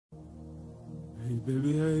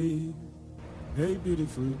baby, hey. Hey,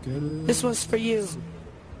 beautiful girl. This one's for you.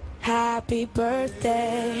 Happy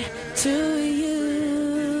birthday to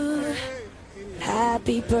you.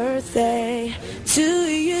 Happy birthday to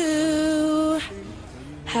you.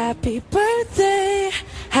 Happy birthday.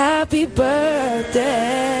 Happy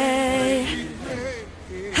birthday.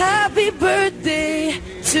 Happy birthday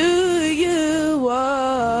to you.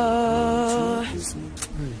 Oh.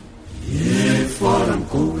 If what I'm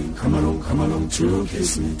going, come along to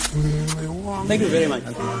kiss me. Thank you very much.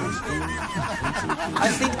 I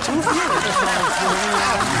think too few.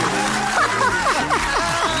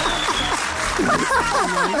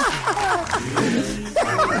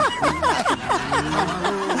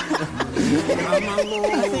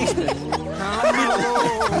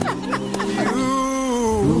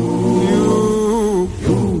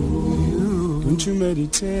 Don't you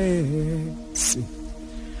meditate?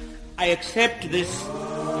 I accept this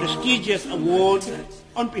prestigious award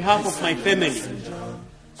on behalf of my family,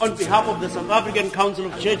 on behalf of the South African Council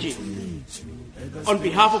of Churches, on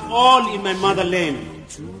behalf of all in my motherland,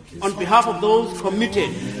 on behalf of those committed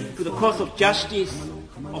to the cause of justice,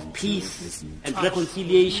 of peace and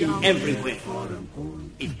reconciliation everywhere.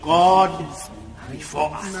 If God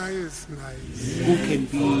before us, who can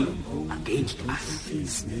be against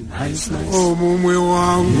us? Oh, Mumwe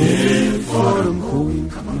wangu,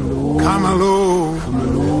 come along,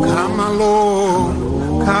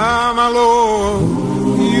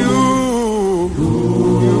 you.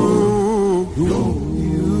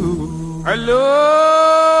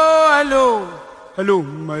 Hello,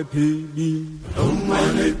 my baby. Hello,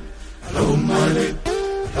 my lady. Hello, my lady.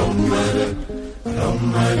 Hello, my lady. Hello,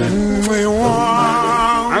 my lady.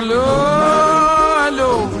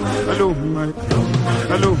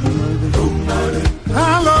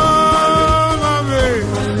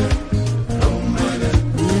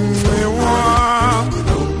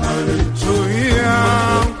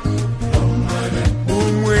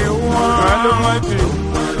 Hello, my baby.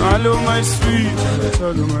 Hello, my sweet.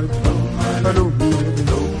 Hello, my hello,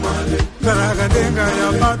 Taraga ya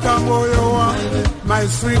pata moyo wa my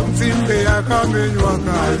sweet timbe ya kamenywa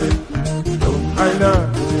kale. I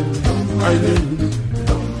love you,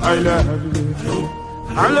 I love you.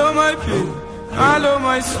 Hello, my baby. Hello,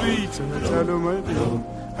 my sweet. Hello, my baby.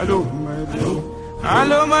 Hello, my baby.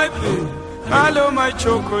 Hello, my baby. Hello, my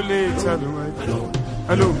chocolate. Hello, my baby.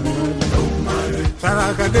 Hello, my baby.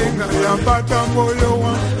 Taraga ya pata moyo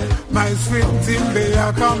wa my sweet timbe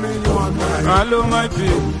ya kamenywa kale. Hello, my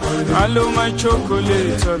baby. Hello, my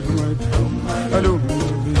chocolate. Hello, my baby. Hello, my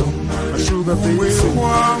baby. My sugar baby.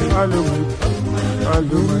 Hello, my baby.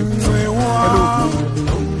 Hello, my baby. Hello,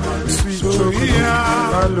 my baby. Sweet chocolate.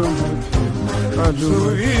 Hello, my baby. Hello,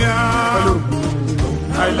 hello.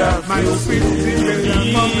 I love my sweet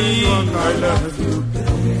baby. I love you.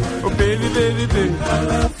 Oh baby, baby, baby.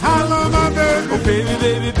 Hello, my baby. Oh baby,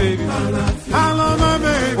 baby, baby. Hello, my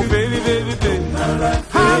baby. Oh baby, baby, baby.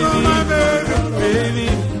 Hello, my baby. Baby.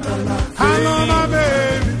 Hello, my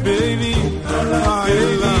baby. Baby. I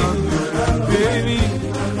love you. Baby.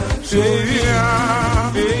 Baby.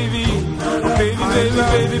 Baby. Oh baby,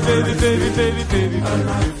 baby, baby, baby, baby, baby, baby.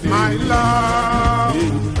 My love.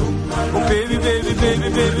 Oh baby, baby, baby,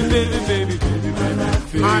 baby, baby, baby,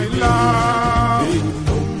 baby. My love.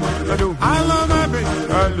 Hello. Hello, my baby.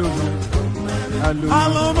 Hello. Hello.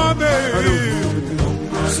 Hello, my baby.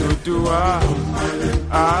 So do I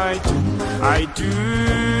do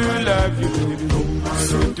love you, baby.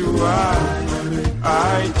 So do I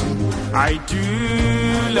do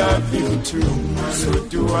love you too. So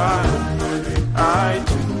do I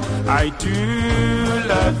do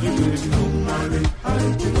love you, baby. I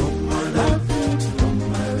do love you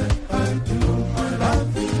too. I do love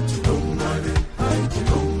you too.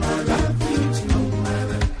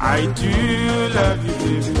 I do love you,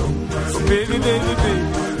 baby. Oh, baby, baby, baby,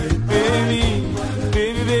 baby,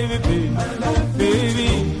 baby, baby, baby, baby,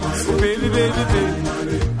 oh, baby, baby, baby,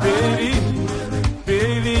 baby,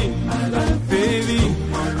 baby, baby.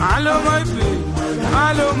 Hello, my baby.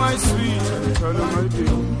 Hello, my sweet. Hello, my baby.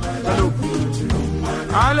 Hello,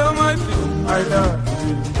 hello, my baby. I love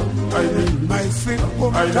you. I need my sweet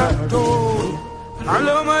home. I love you.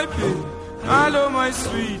 Hello, my baby. Hello, my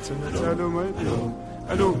sweet. Hello, my baby.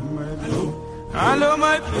 Hello, my baby. Hello,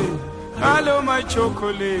 my baby. Hello, my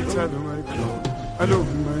chocolate. Hello, my baby. Hello,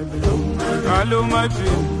 my baby. Hello, my baby.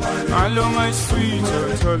 Hello, my sweet.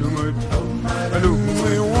 Hello, my baby. Hello,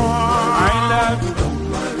 my I love you.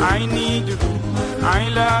 I need you. I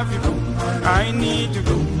love you. I need you.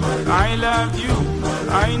 I love you.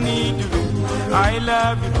 I need you. I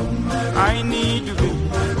love you. I need you.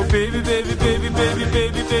 Oh baby, baby, baby, baby,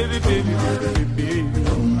 baby, baby, baby, baby,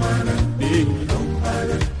 baby.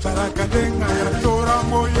 Tarakadenga ya tora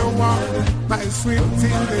moyo wa my sweet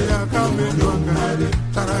thing ya kamenonga.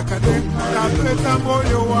 Tarakadenga ya peta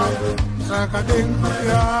moyo wa tarakadenga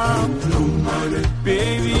ya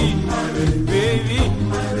baby, baby,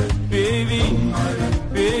 baby, baby,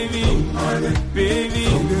 baby, baby,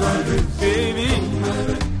 baby,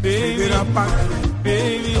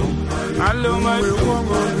 baby.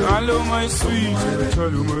 Hello my sweet,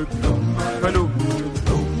 hello my, hello,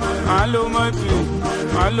 hello my baby,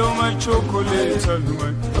 hello my chocolate, hello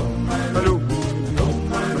my, hello,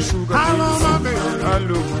 my sugar, hello my baby,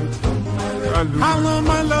 hello, hello, hello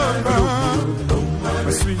my lover,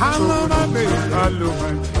 my sweet hello my baby, hello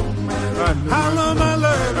my, hello my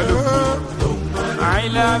lover. I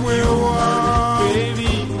love you,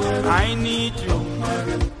 baby. I need you,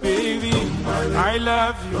 baby. I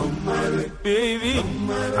love you, baby.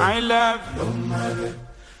 I love you.